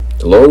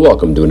Hello and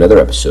welcome to another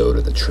episode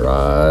of the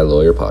Try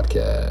Lawyer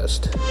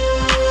Podcast.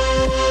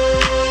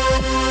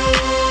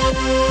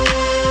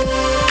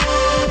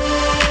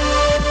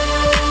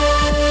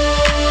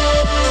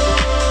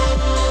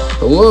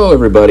 Hello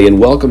everybody and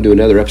welcome to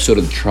another episode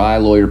of the Try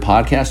Lawyer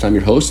Podcast. I'm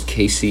your host,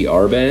 Casey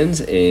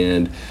Arbenz,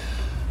 and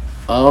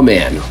oh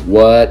man,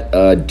 what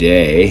a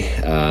day.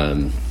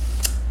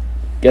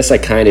 Guess I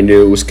kind of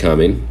knew it was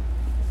coming,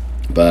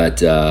 but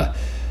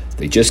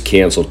they just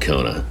canceled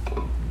Kona.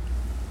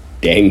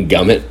 Dang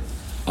gummit.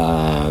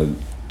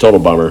 Total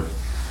bummer.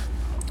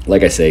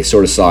 Like I say,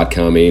 sort of saw it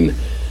coming.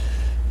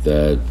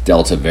 The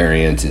Delta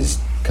variant is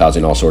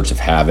causing all sorts of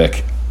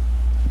havoc,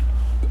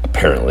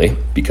 apparently,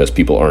 because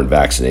people aren't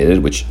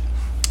vaccinated, which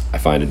I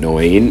find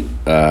annoying.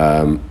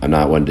 I'm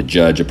not one to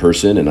judge a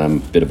person, and I'm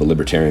a bit of a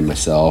libertarian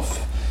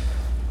myself.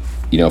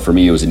 You know, for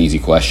me, it was an easy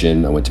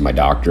question. I went to my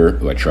doctor,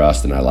 who I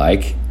trust and I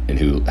like, and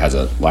who has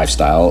a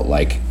lifestyle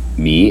like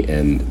me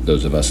and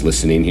those of us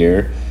listening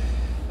here.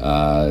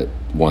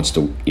 Wants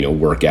to,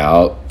 work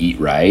out, eat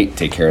right,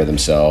 take care of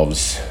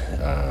themselves,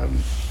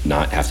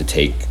 not have to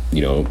take,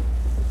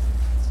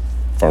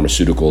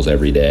 pharmaceuticals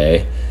every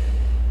day.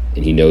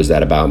 And he knows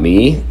that about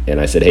me. And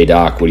I said, hey,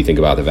 doc, what do you think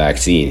about the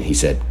vaccine? He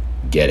said,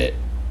 get it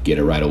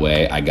right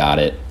away. I got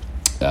it.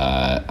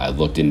 I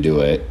looked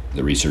into it.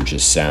 The research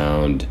is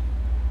sound.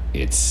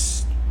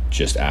 It's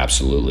just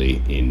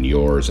absolutely in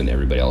yours and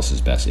everybody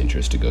else's best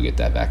interest to go get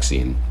that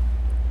vaccine.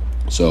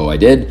 So I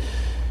did,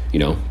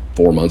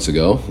 4 months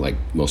ago, like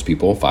most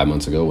people, 5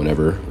 months ago,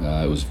 whenever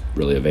it was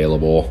really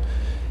available.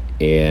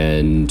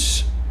 And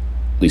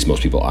at least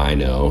most people I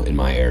know in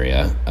my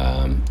area.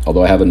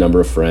 Although I have a number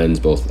of friends,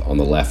 both on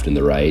the left and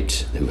the right,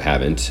 who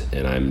haven't,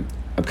 and I'm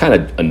kind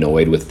of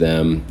annoyed with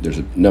them. There's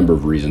a number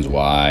of reasons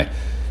why.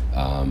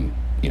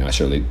 I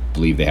certainly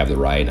believe they have the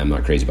right. I'm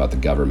not crazy about the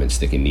government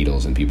sticking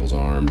needles in people's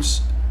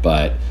arms.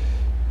 But,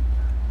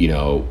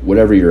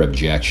 whatever your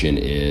objection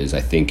is, I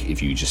think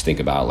if you just think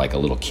about like a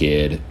little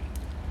kid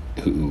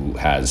who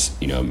has,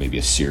 maybe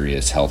a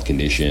serious health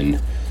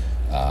condition,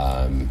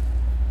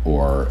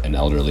 or an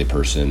elderly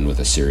person with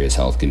a serious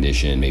health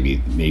condition, maybe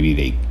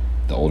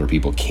the older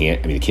people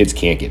can't, the kids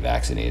can't get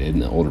vaccinated,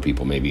 and the older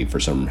people maybe for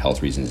some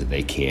health reasons that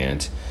they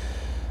can't.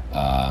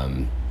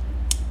 I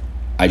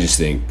just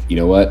think,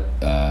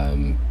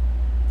 I'm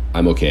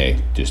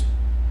okay just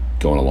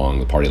going along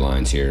the party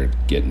lines here,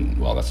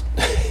 that's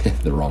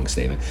the wrong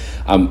statement.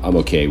 I'm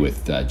okay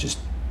with just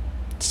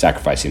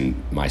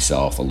sacrificing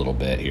myself a little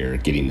bit here,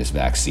 getting this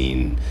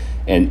vaccine.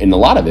 And a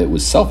lot of it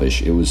was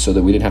selfish. It was so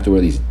that we didn't have to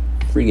wear these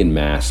friggin'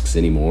 masks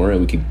anymore,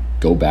 and we could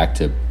go back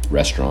to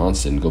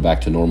restaurants and go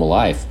back to normal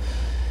life.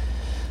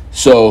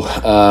 So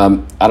I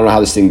don't know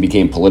how this thing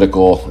became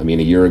political. A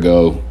year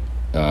ago,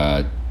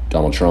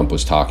 Donald Trump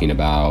was talking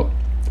about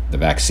the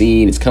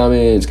vaccine. It's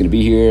coming. It's going to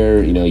be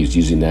here. He was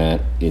using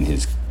that in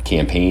his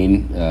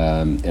campaign,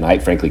 and I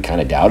frankly kind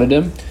of doubted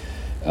him.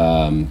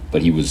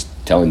 But he was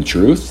telling the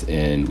truth,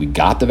 and we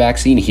got the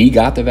vaccine. He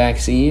got the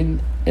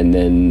vaccine, and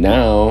then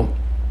now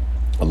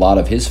a lot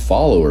of his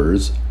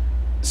followers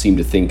seem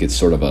to think it's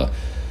sort of a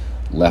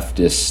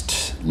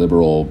leftist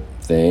liberal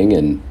thing,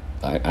 and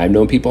I've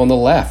known people on the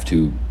left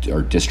who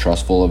are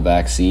distrustful of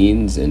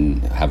vaccines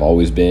and have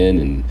always been,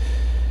 and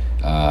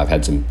I've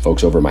had some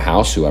folks over at my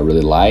house who I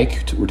really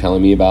like were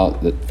telling me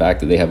about the fact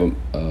that they have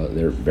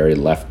they're very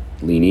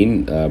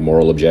left-leaning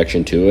moral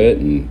objection to it,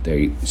 and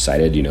they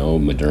cited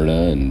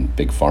Moderna and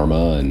Big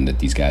Pharma, and that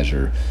these guys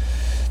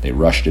they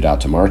rushed it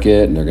out to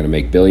market and they're going to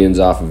make billions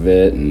off of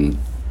it and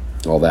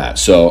all that.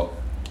 So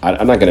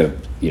I'm not going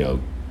to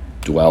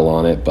dwell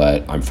on it,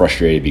 but I'm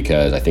frustrated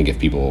because I think if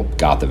people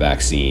got the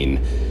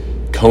vaccine,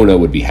 Kona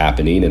would be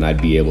happening and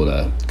I'd be able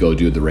to go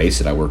do the race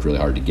that I worked really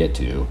hard to get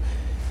to.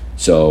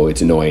 So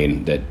it's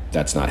annoying that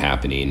that's not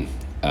happening.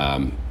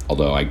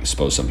 Although I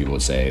suppose some people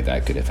would say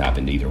that could have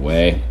happened either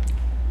way.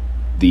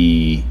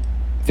 The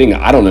thing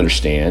I don't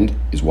understand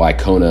is why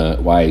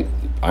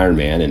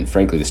Ironman, and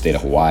frankly the state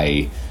of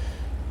Hawaii,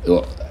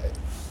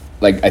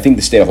 I think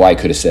the state of Hawaii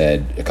could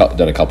have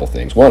done a couple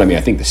things. One,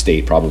 I think the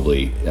state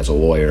probably, as a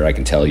lawyer, I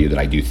can tell you that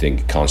I do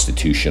think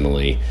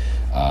constitutionally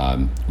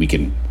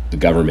the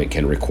government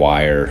can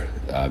require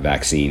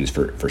vaccines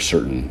for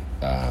certain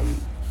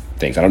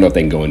things. I don't know if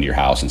they can go into your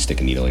house and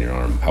stick a needle in your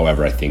arm.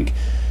 However, I think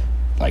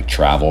like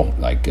travel,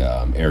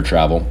 air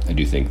travel, I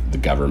do think the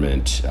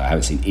government, I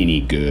haven't seen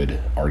any good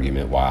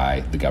argument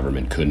why the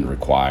government couldn't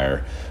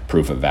require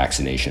proof of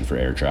vaccination for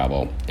air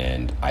travel.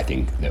 And I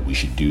think that we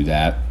should do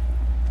that.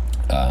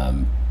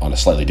 On a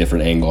slightly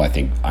different angle, I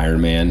think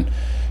Ironman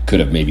could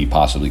have maybe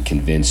possibly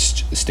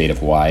convinced the state of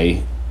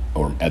Hawaii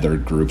or other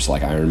groups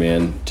like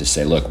Ironman to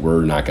say, look,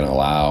 we're not going to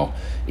allow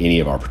any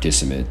of our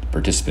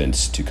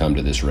participants to come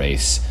to this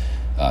race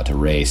to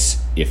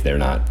race if they're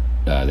not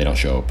they don't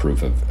show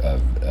proof of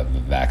a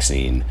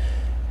vaccine,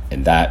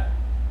 and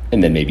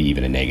then maybe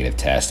even a negative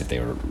test if they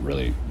were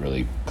really,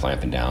 really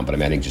clamping down. But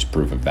I think just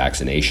proof of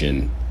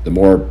vaccination, the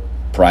more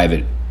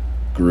private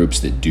groups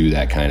that do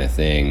that kind of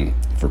thing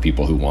for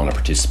people who want to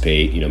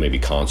participate, maybe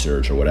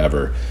concerts or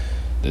whatever,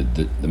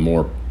 the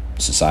more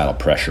societal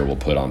pressure will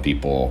put on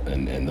people,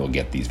 and they'll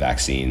get these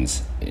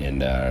vaccines,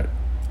 and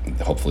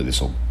hopefully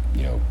this will,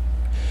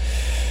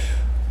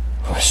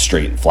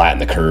 flatten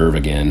the curve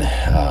again.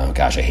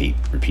 Gosh, I hate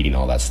repeating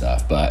all that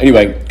stuff. But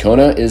anyway,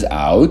 Kona is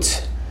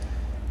out,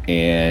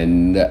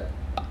 and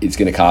it's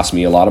going to cost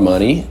me a lot of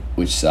money,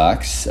 which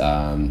sucks.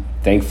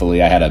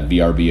 Thankfully, I had a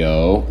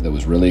VRBO that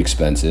was really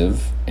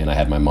expensive, and I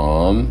had my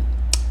mom,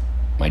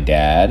 my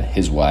dad,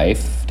 his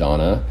wife,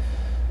 Donna,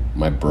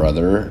 my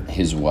brother,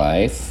 his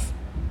wife,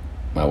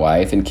 my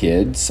wife and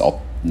kids,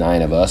 all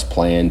 9 of us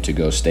planned to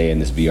go stay in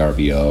this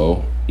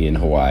VRBO in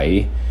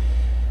Hawaii,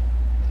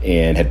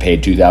 and had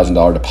paid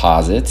 $2,000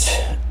 deposit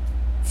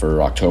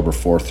for October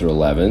 4th through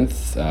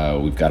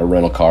 11th. We've got a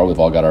rental car. We've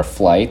all got our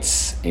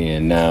flights,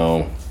 and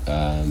now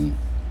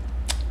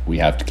we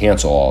have to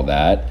cancel all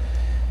that.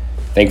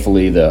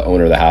 Thankfully, the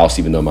owner of the house,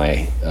 even though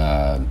my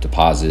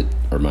deposit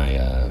or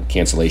my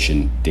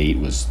cancellation date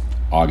was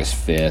August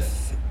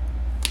 5th,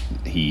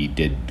 he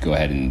did go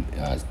ahead and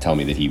tell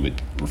me that he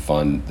would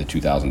refund the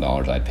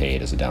 $2,000 I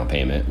paid as a down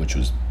payment, which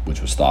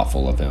was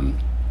thoughtful of him,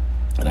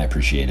 and I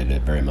appreciated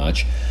it very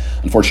much.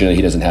 Unfortunately,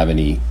 he doesn't have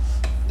any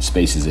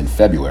spaces in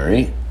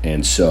February,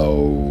 and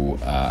so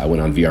I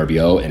went on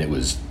VRBO,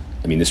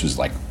 and this was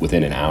like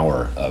within an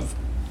hour of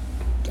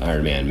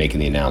Ironman making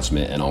the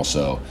announcement, and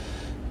also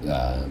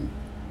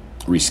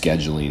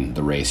rescheduling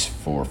the race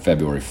for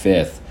February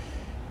 5th.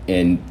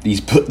 And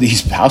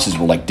these houses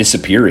were like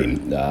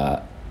disappearing,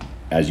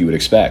 as you would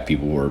expect.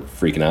 People were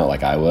freaking out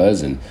like I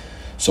was, and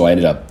so I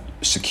ended up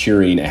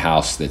securing a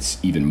house that's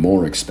even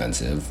more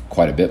expensive,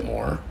 quite a bit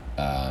more,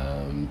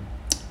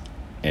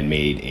 and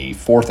made a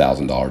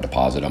 $4,000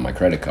 deposit on my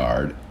credit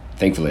card.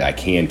 Thankfully, I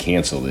can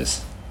cancel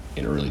this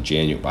by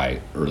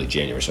early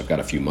January, so I've got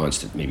a few months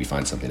to maybe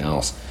find something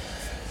else.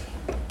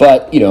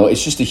 But,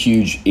 it's just a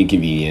huge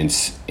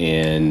inconvenience,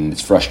 and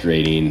it's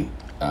frustrating,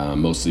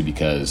 mostly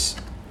because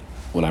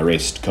when I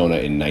raced Kona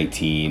in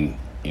 19,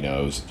 it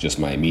was just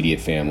my immediate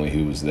family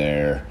who was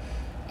there.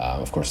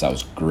 Of course, that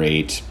was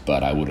great,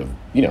 but I would have,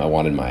 I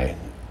wanted my,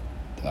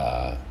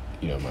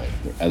 my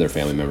other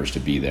family members to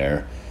be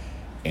there.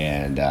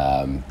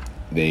 And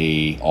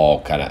they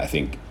all kind of, I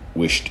think,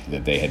 wished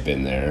that they had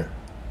been there.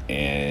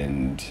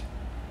 And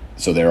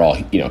so they're all,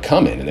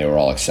 coming, and they were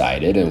all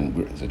excited, and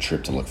it was a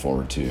trip to look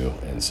forward to.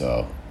 And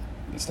so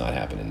it's not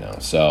happening now.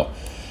 So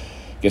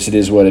I guess it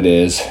is what it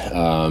is.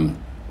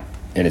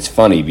 And it's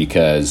funny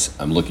because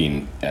I'm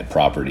looking at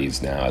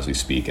properties now as we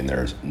speak, and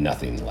there's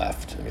nothing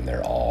left. I mean,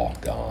 they're all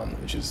gone,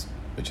 which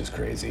is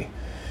crazy.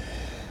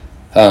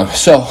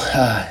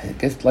 I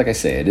guess, like I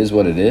say, it is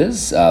what it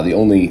is. The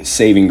only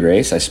saving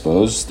grace, I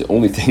suppose, the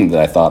only thing that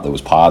I thought that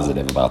was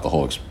positive about the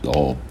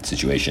whole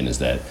situation is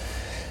that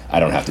I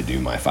don't have to do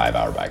my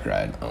 5-hour bike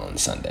ride on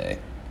Sunday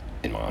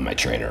on my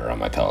trainer or on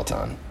my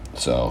Peloton.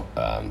 So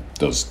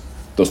those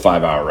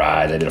 5-hour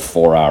rides, I did a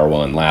 4-hour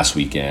one last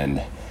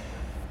weekend,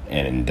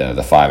 and the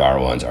 5-hour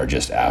ones are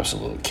just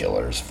absolute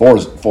killers. Four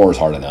is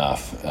hard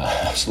enough.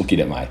 I was looking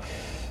at my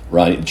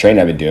training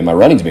I've been doing. My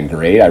running's been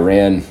great.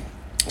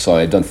 So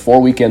I've done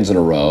 4 weekends in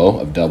a row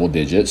of double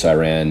digits. So I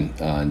ran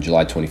on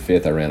July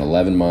 25th, I ran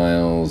 11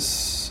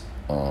 miles.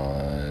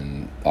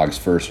 On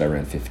August 1st, I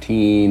ran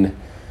 15.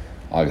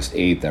 August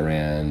 8th, I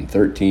ran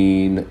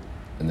 13.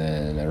 And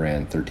then I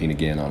ran 13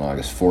 again on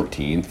August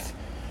 14th.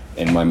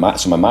 And my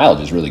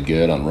mileage is really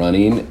good on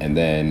running. And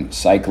then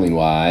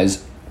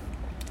cycling-wise,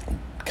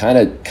 kind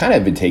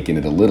of been taking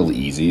it a little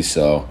easy.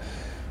 So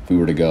if we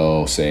were to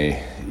go,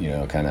 say,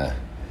 kind of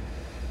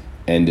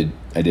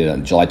I did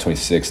on July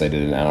 26th, I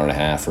did an hour and a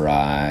half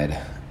ride.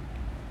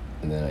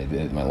 And then I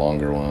did my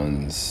longer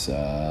ones.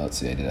 I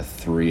did a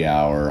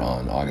 3-hour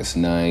on August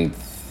 9th.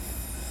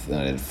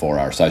 Then I did 4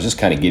 hours. So I was just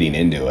kind of getting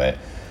into it,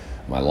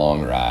 my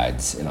long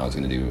rides. And I was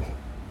going to do,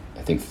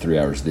 I think, 3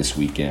 hours this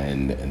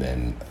weekend, and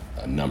then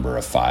a number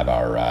of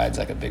 5-hour rides,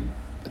 I think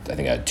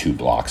I had 2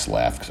 blocks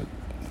left,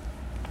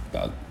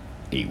 about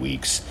 8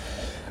 weeks.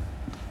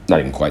 Not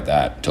even quite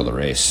that till the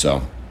race.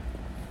 So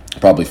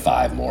probably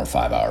 5 more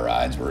 5-hour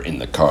rides were in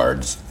the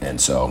cards, and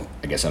so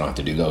I guess I don't have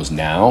to do those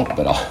now,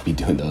 but I'll be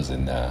doing those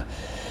in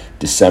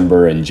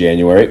December and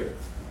January,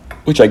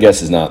 which I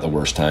guess is not the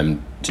worst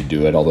time to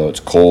do it, although it's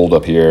cold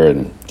up here,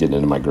 and getting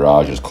into my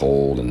garage is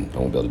cold, and I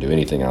won't be able to do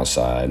anything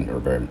outside, or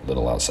very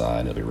little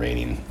outside. It'll be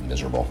raining,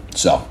 miserable.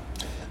 So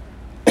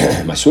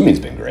my swimming's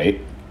been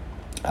great.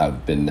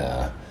 I've been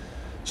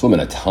swimming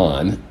a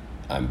ton.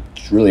 I'm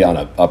really on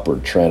an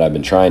upward trend. I've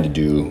been trying to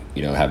do,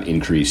 have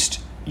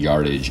increased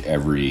yardage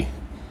every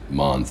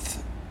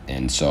month,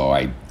 and so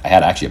I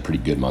had actually a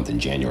pretty good month in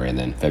January, and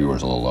then February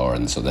was a little lower,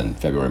 and so then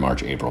February,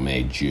 March, April,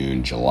 May,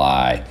 June,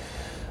 July,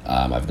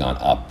 I've gone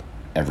up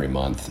every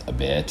month a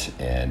bit,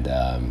 and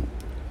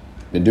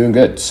been doing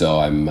good. So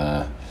I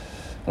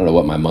don't know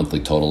what my monthly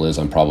total is.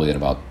 I'm probably at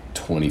about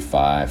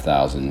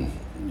 25,000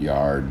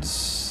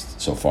 yards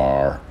so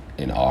far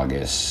in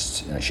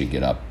August, and I should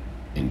get up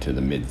into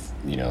the mid,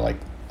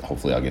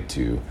 hopefully I'll get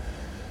to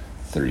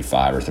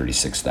 35 or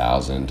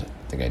 36,000. I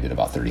think I did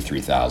about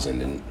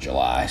 33,000 in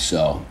July.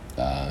 So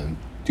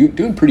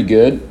doing pretty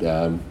good.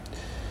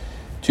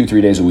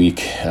 2-3 days a week,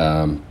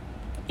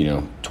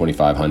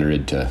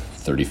 2,500 to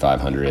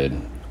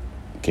 3,500,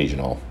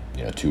 occasional,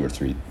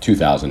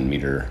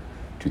 2,000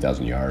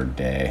 yard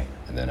day,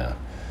 and then a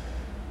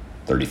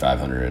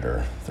 3,500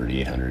 or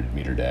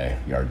 3,800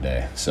 yard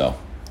day. So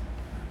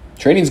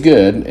training's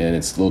good, and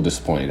it's a little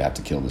disappointing to have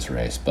to kill this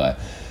race, but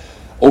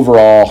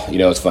overall,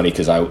 it's funny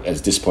because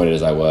as disappointed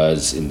as I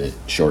was in the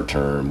short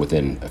term,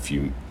 within a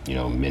few,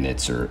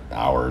 minutes or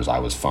hours, I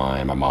was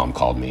fine. My mom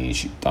called me.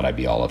 She thought I'd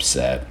be all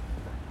upset,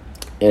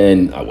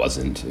 and I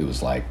wasn't. It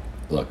was like,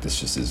 look, this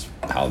just is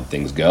how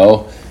things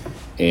go.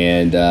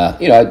 And, a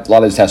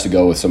lot of this has to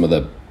go with some of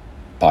the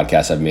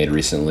podcasts I've made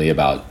recently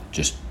about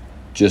just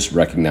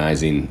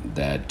recognizing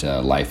that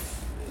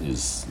life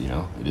is,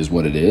 it is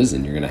what it is,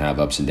 and you're going to have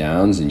ups and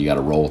downs, and you got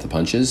to roll with the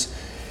punches.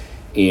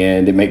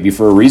 And it might be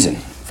for a reason,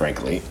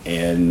 frankly.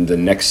 And the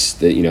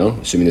next,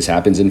 assuming this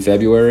happens in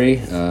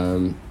February,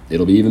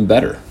 it'll be even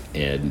better.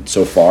 And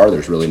so far,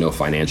 there's really no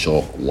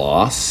financial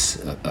loss,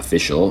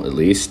 official at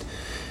least.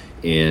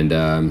 And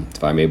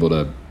if I'm able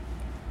to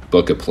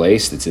book a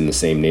place that's in the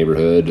same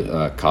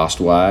neighborhood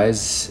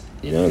cost-wise,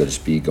 to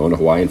just be going to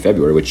Hawaii in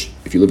February, which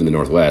if you live in the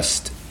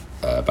Northwest,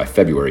 by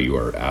February you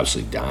are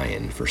absolutely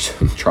dying for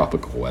some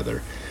tropical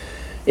weather.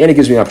 And it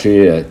gives me an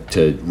opportunity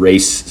to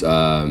race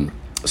some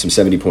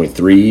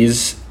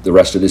 70.3s the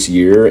rest of this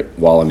year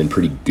while I'm in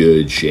pretty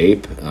good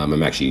shape.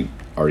 I'm actually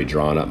already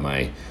drawn up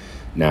my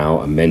now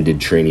amended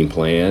training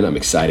plan. I'm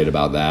excited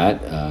about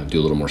that. Do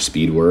a little more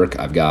speed work.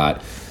 I've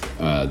got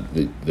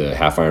the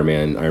half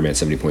Ironman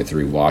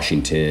 70.3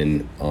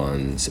 Washington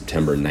on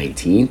September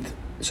 19th.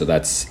 So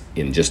that's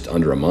in just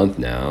under a month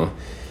now.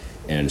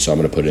 And so I'm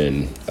going to put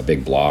in a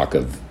big block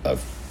of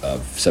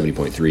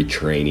 70.3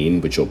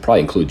 training, which will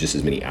probably include just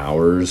as many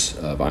hours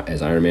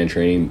as Ironman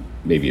training,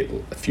 maybe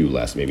a few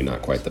less, maybe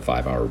not quite the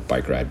 5-hour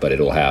bike ride, but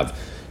it'll have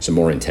some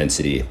more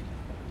intensity.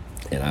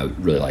 And I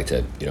would really like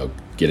to,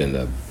 get in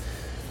the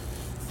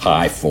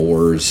high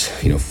fours,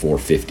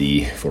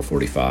 450,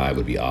 445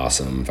 would be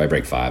awesome. If I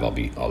break 5, I'll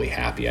be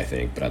happy, I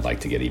think, but I'd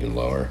like to get even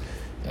lower.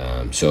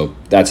 So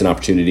that's an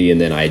opportunity.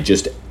 And then I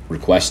just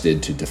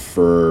requested to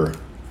defer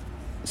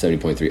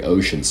 70.3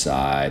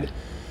 Oceanside,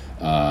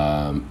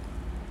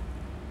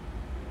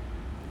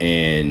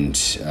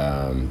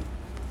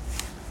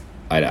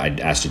 I'd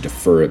asked to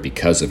defer it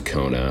because of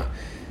Kona.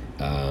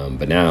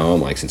 But now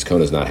I'm like, since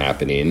Kona's not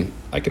happening,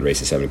 I could race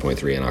a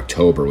 70.3 in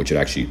October, which would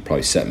actually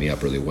probably set me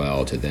up really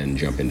well to then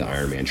jump into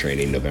Ironman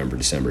training November,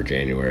 December,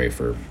 January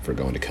for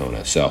going to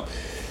Kona. So,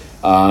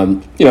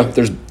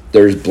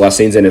 there's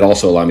blessings, and it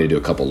also allowed me to do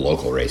a couple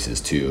local races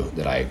too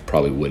that I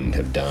probably wouldn't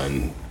have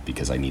done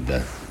because I need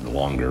the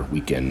longer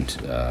weekend,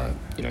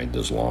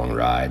 those long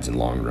rides and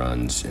long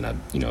runs, and a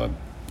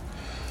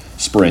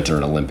sprint or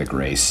an Olympic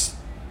race.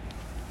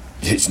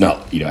 It's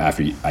not,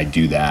 after I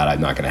do that,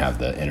 I'm not going to have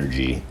the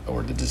energy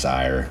or the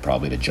desire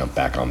probably to jump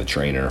back on the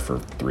trainer for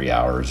 3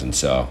 hours. And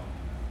so,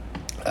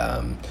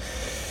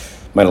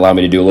 might allow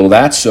me to do a little of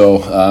that.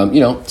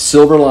 So,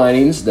 silver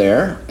linings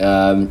there.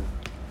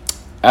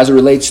 As it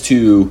relates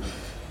to,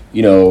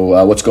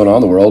 what's going on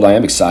in the world, I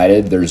am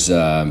excited. There's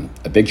a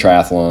big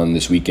triathlon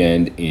this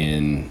weekend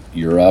in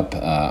Europe,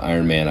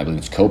 Ironman, I believe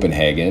it's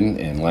Copenhagen,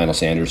 and Lionel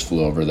Sanders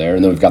flew over there.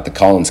 And then we've got the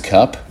Collins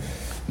Cup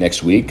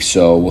next week,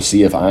 so we'll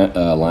see if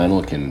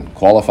Lionel can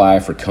qualify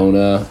for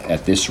Kona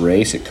at this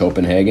race at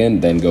Copenhagen,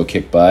 then go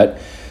kick butt.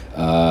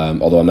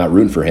 Although I'm not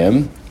rooting for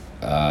him.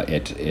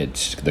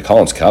 It's the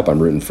Collins Cup. I'm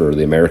rooting for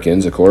the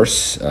Americans, of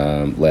course,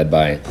 led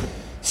by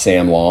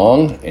Sam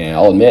Long. And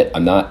I'll admit,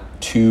 I'm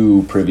not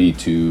too privy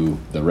to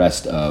the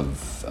rest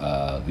of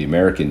the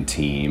American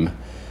team.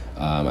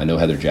 I know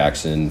Heather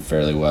Jackson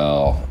fairly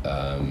well.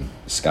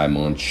 Sky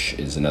Munch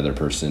is another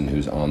person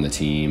who's on the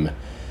team.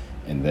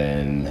 And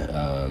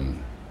then...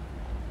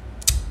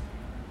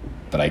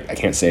 but I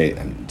can't say,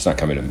 it's not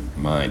coming to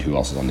mind who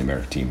else is on the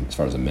American team as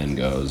far as the men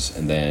goes.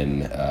 And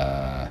then,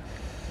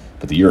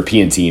 but the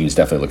European team is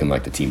definitely looking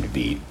like the team to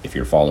beat. If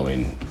you're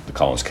following the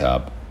Collins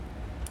Cup,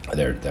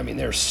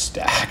 they're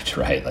stacked,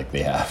 right? Like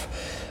they have,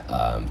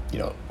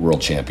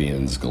 world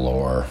champions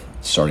galore,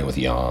 starting with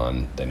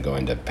Jan, then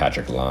going to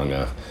Patrick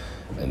Lange,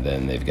 and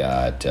then they've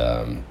got,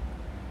 who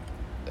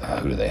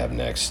do they have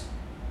next?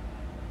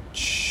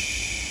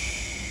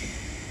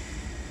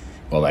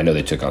 Well, I know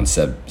they took on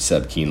Seb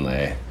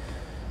Kienle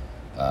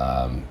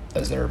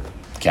as their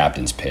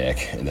captain's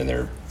pick, and then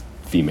their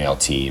female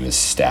team is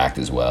stacked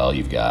as well.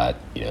 You've got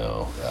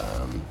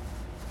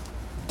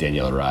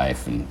Daniela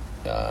Rife and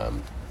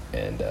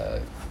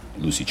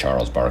Lucy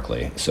Charles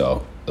Barkley.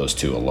 So those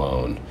two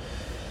alone,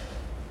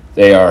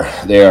 they are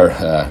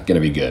going to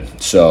be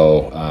good.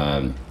 So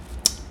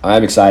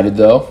I'm excited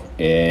though,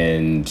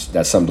 and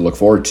that's something to look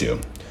forward to.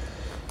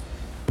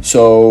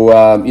 So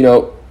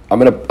I'm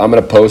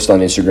gonna post on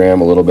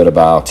Instagram a little bit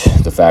about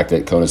the fact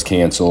that Kona's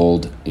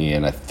canceled,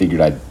 and I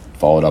figured I'd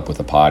follow it up with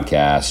a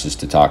podcast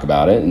just to talk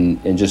about it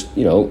and just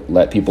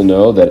let people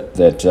know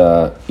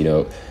that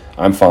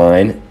I'm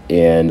fine,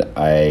 and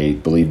I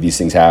believe these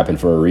things happen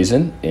for a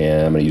reason,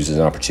 and I'm gonna use it as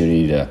an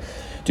opportunity to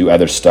do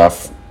other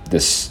stuff the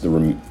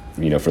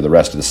for the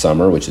rest of the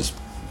summer, which is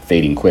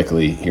fading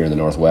quickly here in the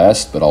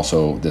Northwest, but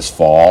also this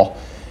fall,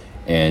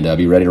 and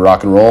be ready to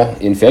rock and roll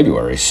in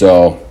February.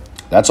 So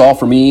that's all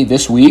for me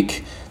this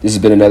week. This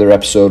has been another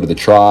episode of the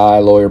Tri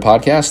Lawyer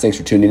Podcast. Thanks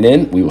for tuning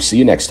in. We will see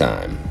you next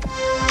time.